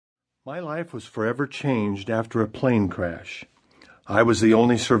My life was forever changed after a plane crash. I was the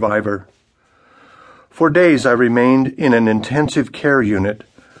only survivor. For days I remained in an intensive care unit,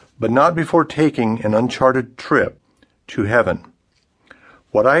 but not before taking an uncharted trip to heaven.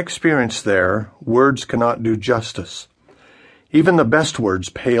 What I experienced there, words cannot do justice. Even the best words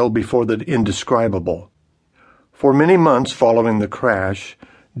pale before the indescribable. For many months following the crash,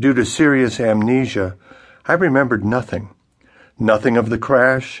 due to serious amnesia, I remembered nothing. Nothing of the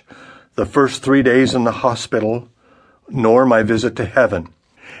crash, the first 3 days in the hospital, nor my visit to heaven.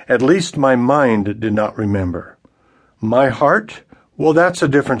 At least my mind did not remember. My heart? Well, that's a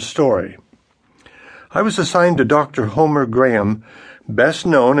different story. I was assigned to Dr. Homer Graham, best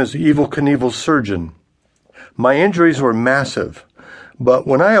known as Evel Knievel's surgeon. My injuries were massive, but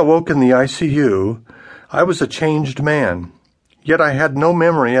when I awoke in the ICU, I was a changed man, yet I had no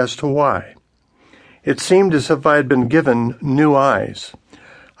memory as to why. It seemed as if I had been given new eyes.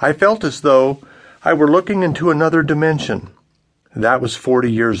 I felt as though I were looking into another dimension. That was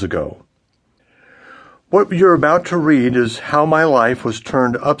 40 years ago. What you're about to read is how my life was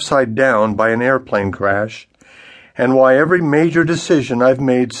turned upside down by an airplane crash, and why every major decision I've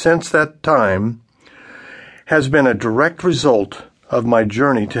made since that time has been a direct result of my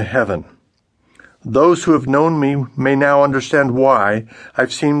journey to heaven. Those who have known me may now understand why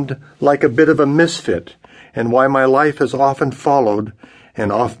I've seemed like a bit of a misfit, and why my life has often followed an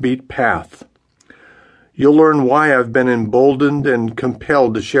offbeat path. You'll learn why I've been emboldened and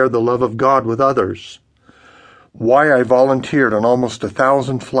compelled to share the love of God with others, why I volunteered on almost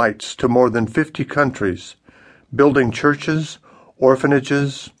 1,000 flights to more than 50 countries, building churches,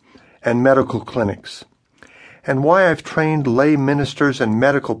 orphanages, and medical clinics, and why I've trained lay ministers and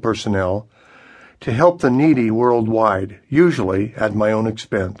medical personnel to help the needy worldwide, usually at my own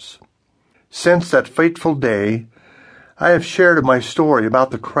expense. Since that fateful day, I have shared my story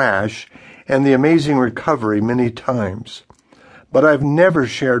about the crash and the amazing recovery many times, but I've never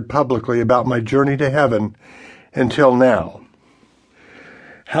shared publicly about my journey to heaven until now.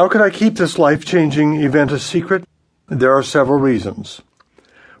 How could I keep this life-changing event a secret? There are several reasons.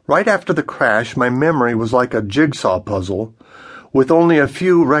 Right after the crash, my memory was like a jigsaw puzzle with only a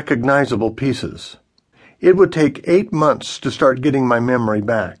few recognizable pieces. It would take 8 months to start getting my memory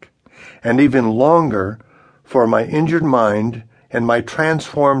back, and even longer for my injured mind and my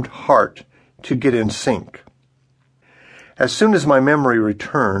transformed heart to get in sync. As soon as my memory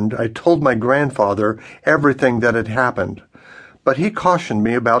returned, I told my grandfather everything that had happened, but he cautioned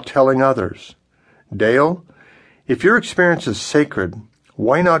me about telling others. "Dale, if your experience is sacred,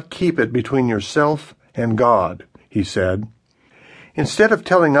 why not keep it between yourself and God?" he said. "Instead of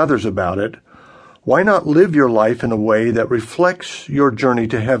telling others about it, why not live your life in a way that reflects your journey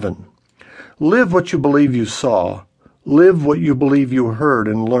to heaven? Live what you believe you saw. Live what you believe you heard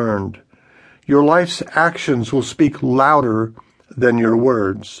and learned. Your life's actions will speak louder than your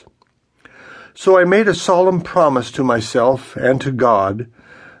words." So I made a solemn promise to myself and to God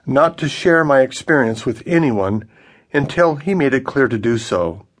not to share my experience with anyone until He made it clear to do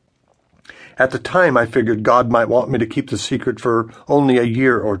so. At the time, I figured God might want me to keep the secret for only a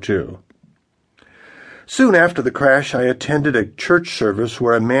year or two. Soon after the crash, I attended a church service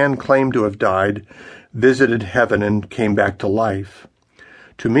where a man claimed to have died, visited heaven, and came back to life.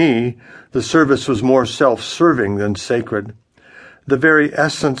 To me, the service was more self-serving than sacred. The very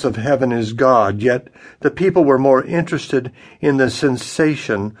essence of heaven is God, yet the people were more interested in the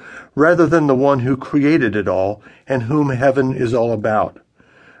sensation rather than the one who created it all and whom heaven is all about.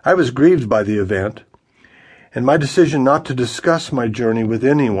 I was grieved by the event, and my decision not to discuss my journey with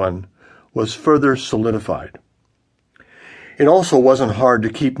anyone was further solidified. It also wasn't hard to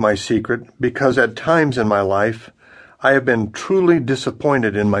keep my secret because at times in my life I have been truly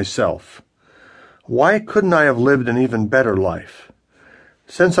disappointed in myself. Why couldn't I have lived an even better life?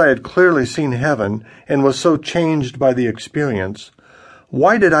 Since I had clearly seen heaven and was so changed by the experience,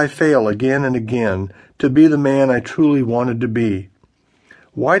 why did I fail again and again to be the man I truly wanted to be?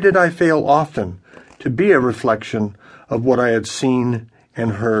 Why did I fail often to be a reflection of what I had seen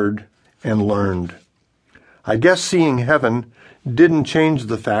and heard and learned? I guess seeing heaven didn't change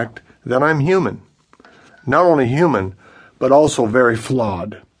the fact that I'm human. Not only human, but also very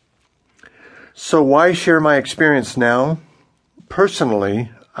flawed. So why share my experience now?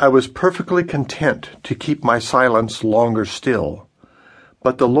 Personally, I was perfectly content to keep my silence longer still.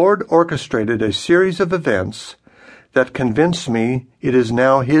 But the Lord orchestrated a series of events that convinced me it is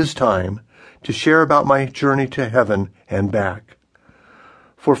now His time to share about my journey to heaven and back.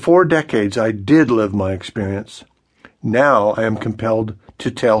 For 4 decades I did live my experience. Now I am compelled to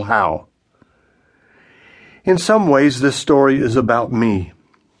tell how. In some ways, this story is about me.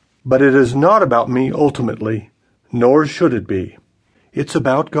 But it is not about me ultimately, nor should it be. It's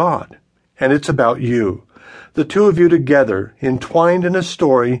about God, and it's about you, the two of you together, entwined in a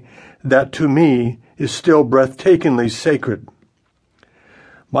story that to me is still breathtakingly sacred.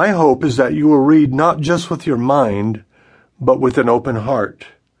 My hope is that you will read not just with your mind, but with an open heart.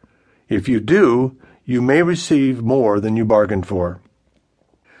 If you do, you may receive more than you bargained for.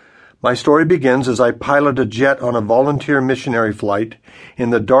 My story begins as I pilot a jet on a volunteer missionary flight in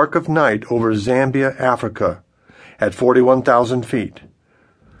the dark of night over Zambia, Africa, at 41,000 feet.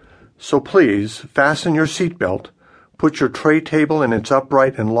 So please, fasten your seatbelt, put your tray table in its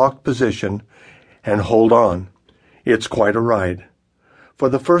upright and locked position, and hold on. It's quite a ride. For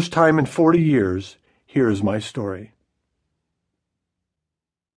the first time in 40 years, here's my story.